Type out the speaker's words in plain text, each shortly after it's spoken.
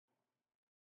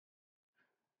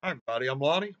Hi, everybody. I'm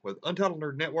Lonnie with Untitled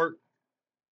Nerd Network,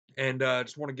 and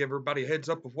just want to give everybody a heads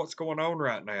up of what's going on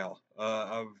right now.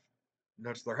 I've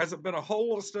noticed there hasn't been a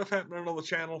whole lot of stuff happening on the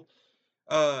channel.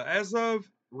 As of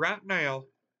right now,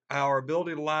 our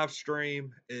ability to live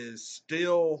stream is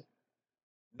still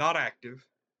not active.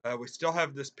 We still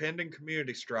have this pending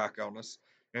community strike on us,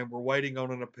 and we're waiting on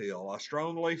an appeal. I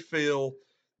strongly feel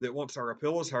that once our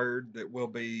appeal is heard, that we'll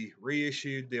be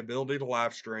reissued the ability to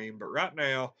live stream. But right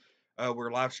now,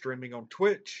 we're live streaming on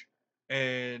Twitch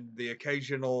and the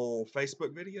occasional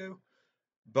Facebook video.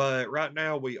 But right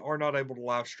now, we are not able to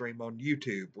live stream on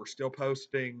YouTube. We're still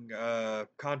posting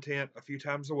content a few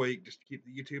times a week just to keep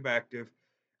the YouTube active.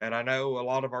 And I know a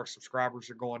lot of our subscribers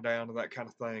are going down and that kind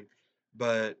of thing.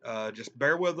 But just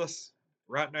bear with us.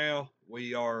 Right now,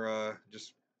 we are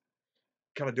just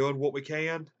kind of doing what we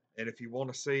can. And if you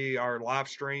want to see our live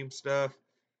stream stuff,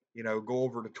 go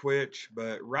over to Twitch.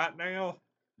 But right now,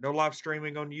 no live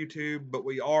streaming on YouTube, but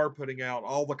we are putting out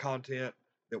all the content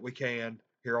that we can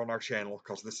here on our channel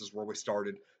because this is where we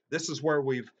started. This is where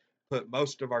we've put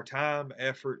most of our time,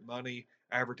 effort, money,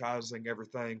 advertising,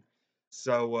 everything.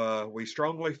 So we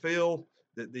strongly feel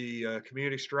that the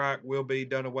community strike will be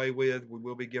done away with. We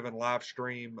will be given live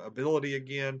stream ability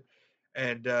again.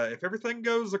 And if everything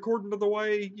goes according to the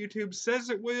way YouTube says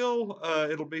it will,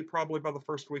 it'll be probably by the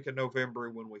first week of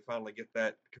November when we finally get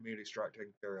that community strike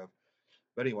taken care of.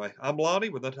 But anyway, I'm Lonnie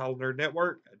with Untitled Nerd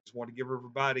Network. I just want to give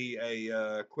everybody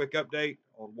a quick update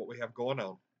on what we have going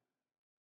on.